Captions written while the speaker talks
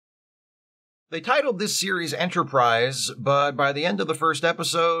They titled this series Enterprise, but by the end of the first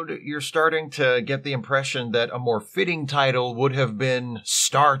episode, you're starting to get the impression that a more fitting title would have been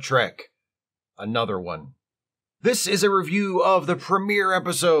Star Trek. Another one. This is a review of the premiere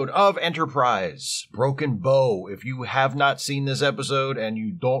episode of Enterprise, Broken Bow. If you have not seen this episode and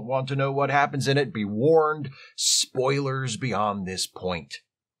you don't want to know what happens in it, be warned, spoilers beyond this point.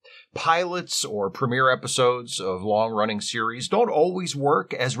 Pilots or premiere episodes of long-running series don't always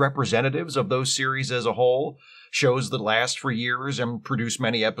work as representatives of those series as a whole. Shows that last for years and produce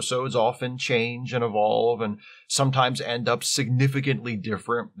many episodes often change and evolve and sometimes end up significantly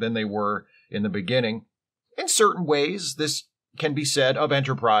different than they were in the beginning. In certain ways, this can be said of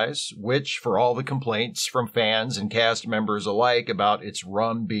Enterprise, which, for all the complaints from fans and cast members alike about its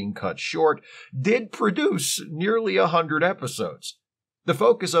run being cut short, did produce nearly 100 episodes. The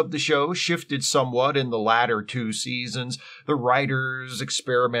focus of the show shifted somewhat in the latter two seasons. The writers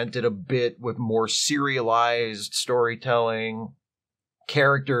experimented a bit with more serialized storytelling.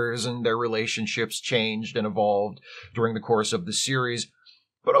 Characters and their relationships changed and evolved during the course of the series.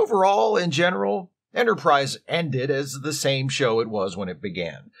 But overall, in general, Enterprise ended as the same show it was when it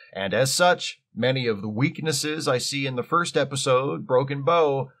began. And as such, many of the weaknesses I see in the first episode, Broken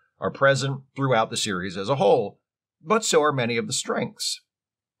Bow, are present throughout the series as a whole. But so are many of the strengths.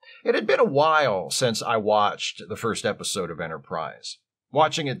 It had been a while since I watched the first episode of Enterprise.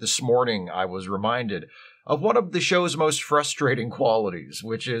 Watching it this morning, I was reminded of one of the show's most frustrating qualities,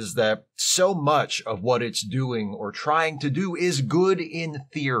 which is that so much of what it's doing or trying to do is good in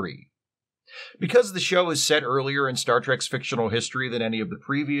theory. Because the show is set earlier in Star Trek's fictional history than any of the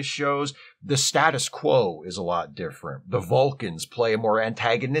previous shows, the status quo is a lot different. The Vulcans play a more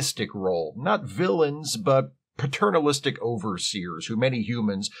antagonistic role, not villains, but paternalistic overseers who many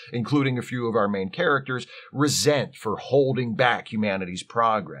humans, including a few of our main characters, resent for holding back humanity's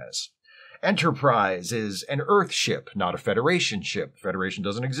progress. Enterprise is an Earth ship, not a Federation ship. The Federation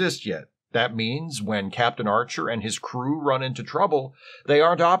doesn't exist yet. That means when Captain Archer and his crew run into trouble, they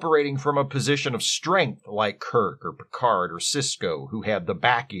aren't operating from a position of strength like Kirk or Picard or Sisko, who had the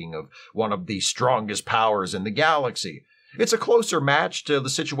backing of one of the strongest powers in the galaxy. It's a closer match to the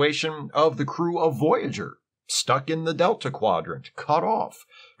situation of the crew of Voyager, stuck in the Delta Quadrant, cut off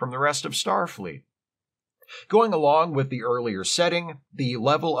from the rest of Starfleet. Going along with the earlier setting, the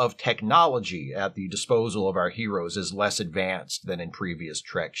level of technology at the disposal of our heroes is less advanced than in previous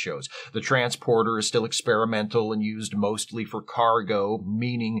Trek shows. The transporter is still experimental and used mostly for cargo,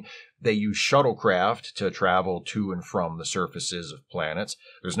 meaning they use shuttlecraft to travel to and from the surfaces of planets.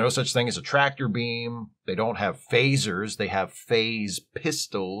 There's no such thing as a tractor beam. They don't have phasers. They have phase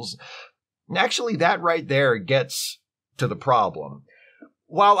pistols. Actually, that right there gets to the problem.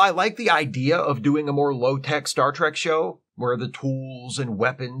 While I like the idea of doing a more low-tech Star Trek show, where the tools and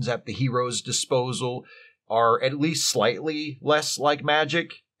weapons at the hero's disposal are at least slightly less like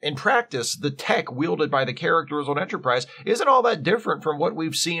magic, in practice, the tech wielded by the characters on Enterprise isn't all that different from what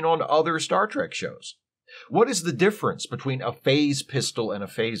we've seen on other Star Trek shows. What is the difference between a phase pistol and a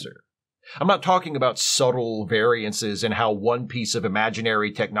phaser? I'm not talking about subtle variances in how one piece of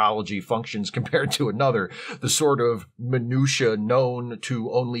imaginary technology functions compared to another, the sort of minutia known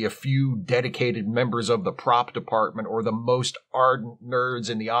to only a few dedicated members of the prop department or the most ardent nerds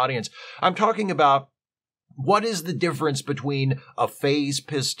in the audience. I'm talking about what is the difference between a phase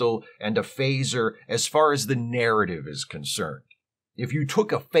pistol and a phaser as far as the narrative is concerned. If you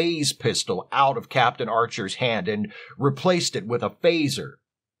took a phase pistol out of Captain Archer's hand and replaced it with a phaser,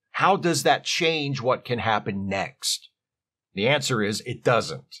 how does that change what can happen next? The answer is it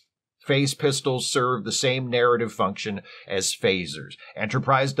doesn't. Phase pistols serve the same narrative function as phasers.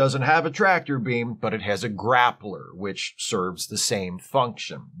 Enterprise doesn't have a tractor beam, but it has a grappler, which serves the same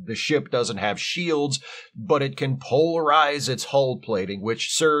function. The ship doesn't have shields, but it can polarize its hull plating,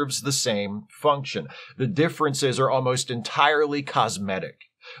 which serves the same function. The differences are almost entirely cosmetic.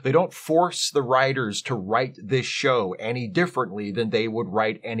 They don't force the writers to write this show any differently than they would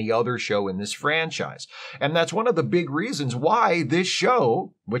write any other show in this franchise. And that's one of the big reasons why this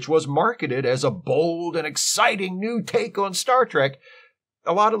show, which was marketed as a bold and exciting new take on Star Trek,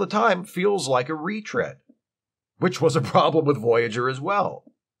 a lot of the time feels like a retread, which was a problem with Voyager as well.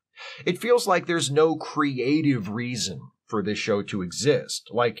 It feels like there's no creative reason for this show to exist.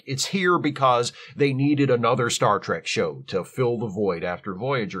 Like, it's here because they needed another Star Trek show to fill the void after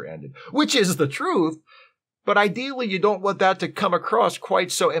Voyager ended, which is the truth, but ideally you don't want that to come across quite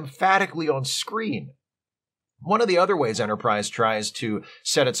so emphatically on screen. One of the other ways Enterprise tries to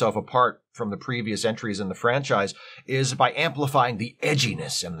set itself apart from the previous entries in the franchise is by amplifying the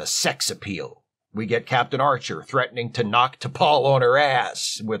edginess and the sex appeal. We get Captain Archer threatening to knock T'Pol on her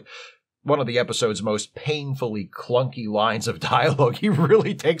ass with one of the episode's most painfully clunky lines of dialogue. He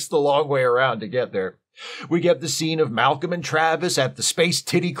really takes the long way around to get there. We get the scene of Malcolm and Travis at the Space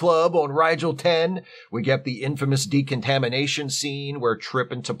Titty Club on Rigel 10. We get the infamous decontamination scene where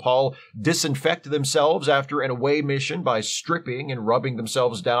Trip and T'Pol disinfect themselves after an away mission by stripping and rubbing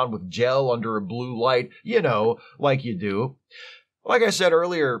themselves down with gel under a blue light, like you do. Like I said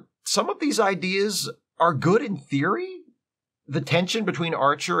earlier, some of these ideas are good in theory. The tension between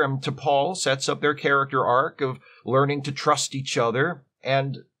Archer and T'Pol sets up their character arc of learning to trust each other,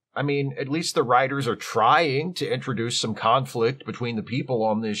 and at least the writers are trying to introduce some conflict between the people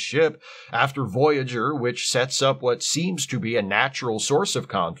on this ship after Voyager, which sets up what seems to be a natural source of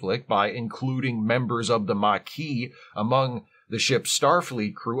conflict by including members of the Maquis among the ship's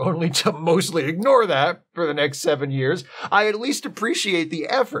Starfleet crew, only to mostly ignore that for the next 7 years. I at least appreciate the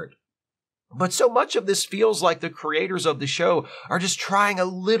effort. But so much of this feels like the creators of the show are just trying a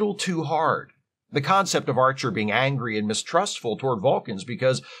little too hard. The concept of Archer being angry and mistrustful toward Vulcans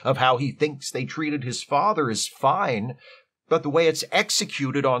because of how he thinks they treated his father is fine, but the way it's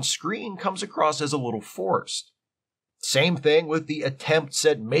executed on screen comes across as a little forced. Same thing with the attempts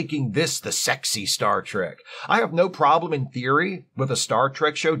at making this the sexy Star Trek. I have no problem in theory with a Star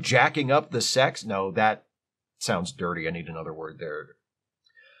Trek show jacking up the sex. No, that sounds dirty. I need another word there.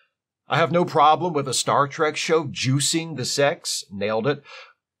 I have no problem with a Star Trek show juicing the sex. Nailed it.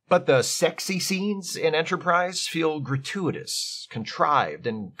 But the sexy scenes in Enterprise feel gratuitous, contrived,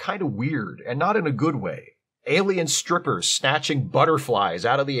 and kind of weird, and not in a good way. Alien strippers snatching butterflies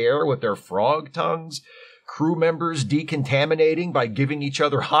out of the air with their frog tongues. Crew members decontaminating by giving each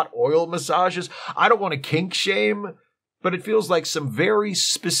other hot oil massages. I don't want to kink shame, but it feels like some very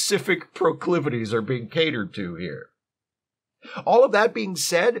specific proclivities are being catered to here. All of that being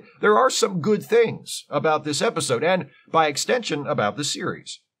said, there are some good things about this episode, and by extension, about the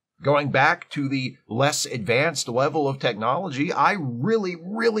series. Going back to the less advanced level of technology, I really,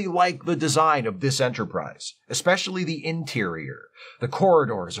 really like the design of this Enterprise, especially the interior. The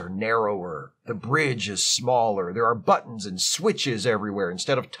corridors are narrower, the bridge is smaller, there are buttons and switches everywhere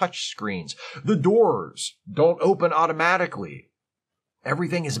instead of touch screens. The doors don't open automatically.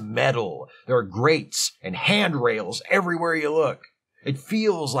 Everything is metal. There are grates and handrails everywhere you look. It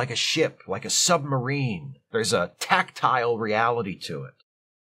feels like a ship, like a submarine. There's a tactile reality to it.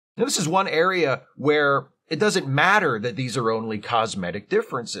 Now, this is one area where it doesn't matter that these are only cosmetic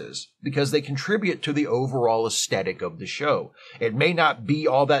differences, because they contribute to the overall aesthetic of the show. It may not be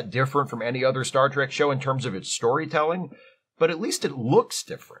all that different from any other Star Trek show in terms of its storytelling, but at least it looks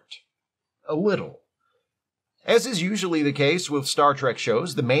different. A little. As is usually the case with Star Trek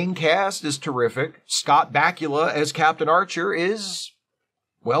shows, the main cast is terrific. Scott Bakula as Captain Archer is,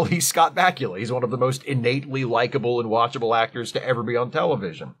 well, he's Scott Bakula. He's one of the most innately likable and watchable actors to ever be on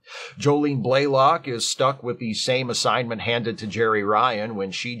television. Jolene Blalock is stuck with the same assignment handed to Jeri Ryan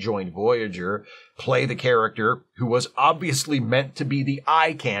when she joined Voyager. Play the character who was obviously meant to be the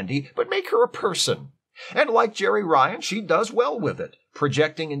eye candy, but make her a person. And like Jeri Ryan, she does well with it,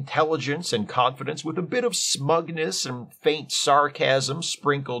 projecting intelligence and confidence with a bit of smugness and faint sarcasm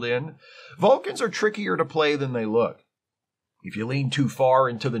sprinkled in. Vulcans are trickier to play than they look. If you lean too far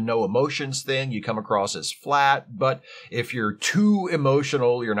into the no emotions thing, you come across as flat, but if you're too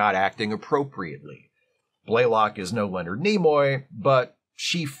emotional, you're not acting appropriately. Blalock is no Leonard Nimoy, but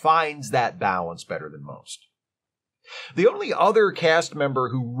she finds that balance better than most. The only other cast member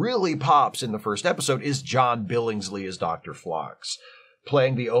who really pops in the first episode is John Billingsley as Dr. Phlox.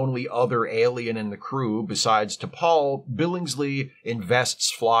 Playing the only other alien in the crew besides T'Pol, Billingsley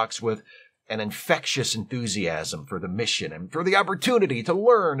invests Phlox with an infectious enthusiasm for the mission and for the opportunity to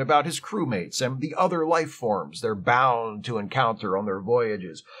learn about his crewmates and the other life forms they're bound to encounter on their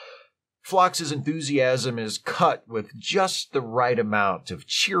voyages. Phlox's enthusiasm is cut with just the right amount of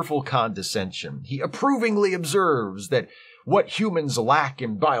cheerful condescension. He approvingly observes that what humans lack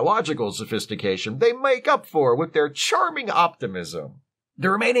in biological sophistication, they make up for with their charming optimism. The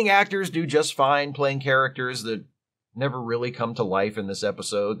remaining actors do just fine playing characters that never really come to life in this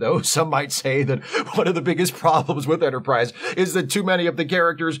episode, though some might say that one of the biggest problems with Enterprise is that too many of the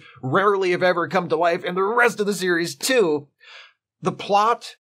characters rarely if ever come to life in the rest of the series, too. The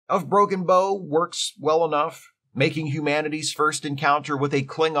plot of Broken Bow works well enough. Making humanity's first encounter with a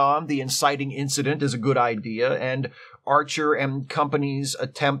Klingon the inciting incident is a good idea, and Archer and company's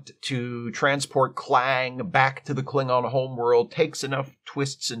attempt to transport Klang back to the Klingon homeworld takes enough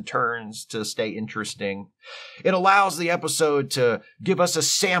twists and turns to stay interesting. It allows the episode to give us a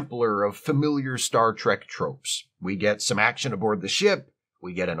sampler of familiar Star Trek tropes. We get some action aboard the ship,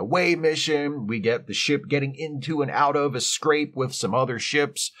 We get an away mission. We get the ship getting into and out of a scrape with some other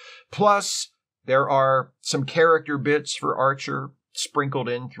ships. Plus, there are some character bits for Archer sprinkled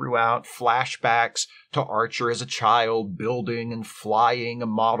in throughout, flashbacks to Archer as a child building and flying a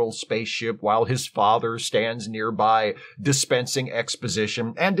model spaceship while his father stands nearby dispensing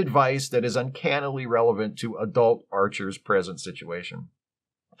exposition and advice that is uncannily relevant to adult Archer's present situation.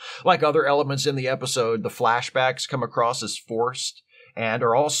 Like other elements in the episode, the flashbacks come across as forced and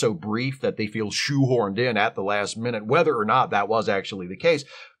are also brief that they feel shoehorned in at the last minute, whether or not that was actually the case.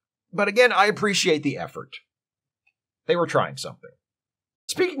 But again, I appreciate the effort. They were trying something.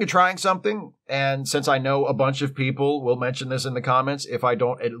 Speaking of trying something, and since I know a bunch of people will mention this in the comments if I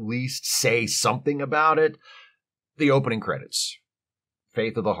don't at least say something about it, the opening credits.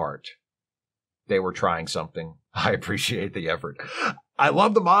 Faith of the Heart. They were trying something. I appreciate the effort. I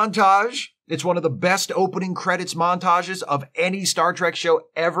love the montage. It's one of the best opening credits montages of any Star Trek show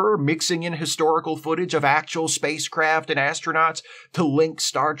ever, mixing in historical footage of actual spacecraft and astronauts to link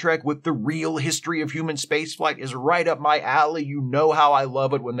Star Trek with the real history of human spaceflight is right up my alley. You know how I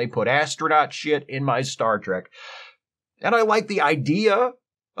love it when they put astronaut shit in my Star Trek. And I like the idea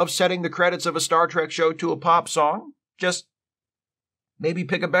of setting the credits of a Star Trek show to a pop song. Just maybe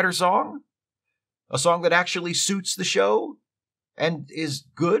pick a better song. A song that actually suits the show and is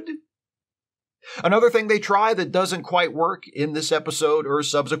good. Another thing they try that doesn't quite work in this episode or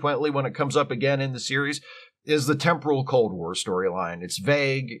subsequently when it comes up again in the series is the temporal Cold War storyline. It's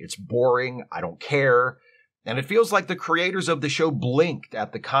vague, it's boring, I don't care, and it feels like the creators of the show blinked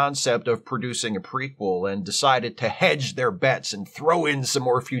at the concept of producing a prequel and decided to hedge their bets and throw in some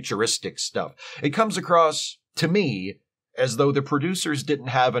more futuristic stuff. It comes across, to me, as though the producers didn't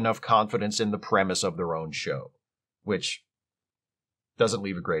have enough confidence in the premise of their own show, which doesn't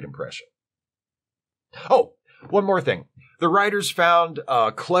leave a great impression. Oh, one more thing. The writers found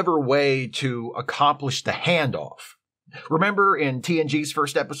a clever way to accomplish the handoff. Remember in TNG's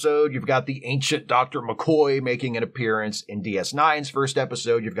first episode, you've got the ancient Dr. McCoy making an appearance. In DS9's first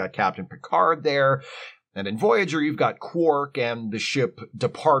episode, you've got Captain Picard there. And in Voyager, you've got Quark and the ship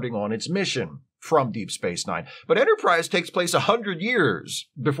departing on its mission from Deep Space Nine. But Enterprise takes place 100 years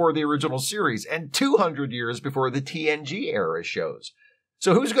before the original series and 200 years before the TNG era shows.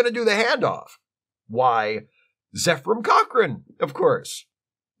 So who's going to do the handoff? Why, Zefram Cochrane, of course.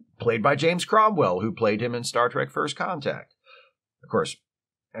 Played by James Cromwell, who played him in Star Trek First Contact. Of course,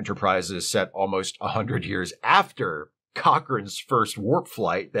 Enterprise is set almost 100 years after Cochrane's first warp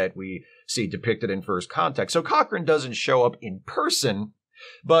flight that we see depicted in First Contact. So Cochrane doesn't show up in person,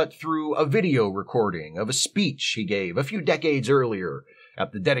 but through a video recording of a speech he gave a few decades earlier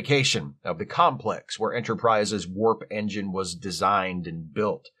at the dedication of the complex where Enterprise's warp engine was designed and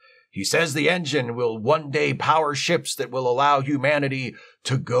built. He says the engine will one day power ships that will allow humanity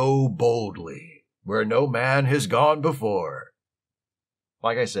to go boldly where no man has gone before.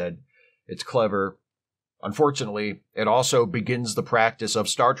 Like I said, it's clever. Unfortunately, it also begins the practice of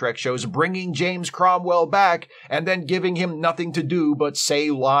Star Trek shows bringing James Cromwell back and then giving him nothing to do but say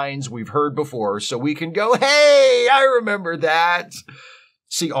lines we've heard before so we can go, hey, I remember that.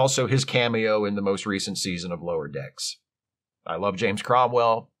 See also his cameo in the most recent season of Lower Decks. I love James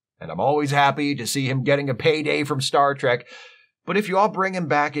Cromwell, and I'm always happy to see him getting a payday from Star Trek. But if you all bring him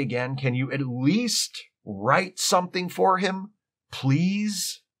back again, can you at least write something for him?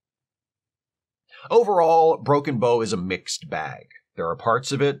 Please? Overall, Broken Bow is a mixed bag. There are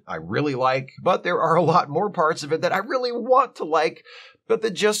parts of it I really like, but there are a lot more parts of it that I really want to like, but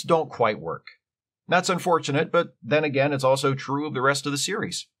that just don't quite work. That's unfortunate, but then again, it's also true of the rest of the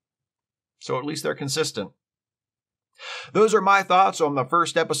series. So at least they're consistent. Those are my thoughts on the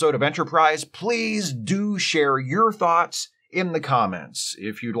first episode of Enterprise. Please do share your thoughts in the comments.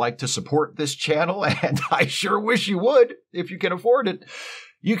 If you'd like to support this channel, and I sure wish you would if you can afford it,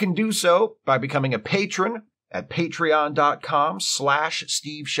 you can do so by becoming a patron at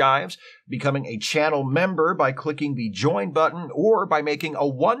patreon.com/Steve Shives, becoming a channel member by clicking the join button, or by making a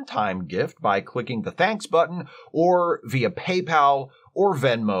one-time gift by clicking the thanks button, or via PayPal or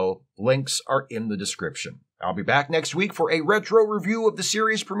Venmo. Links are in the description. I'll be back next week for a retro review of the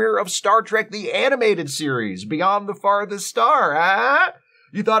series premiere of Star Trek the Animated Series, Beyond the Farthest Star, huh?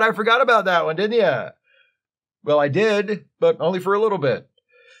 You thought I forgot about that one, didn't you? Well, I did, but only for a little bit.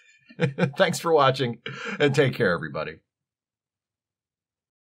 Thanks for watching, and take care, everybody.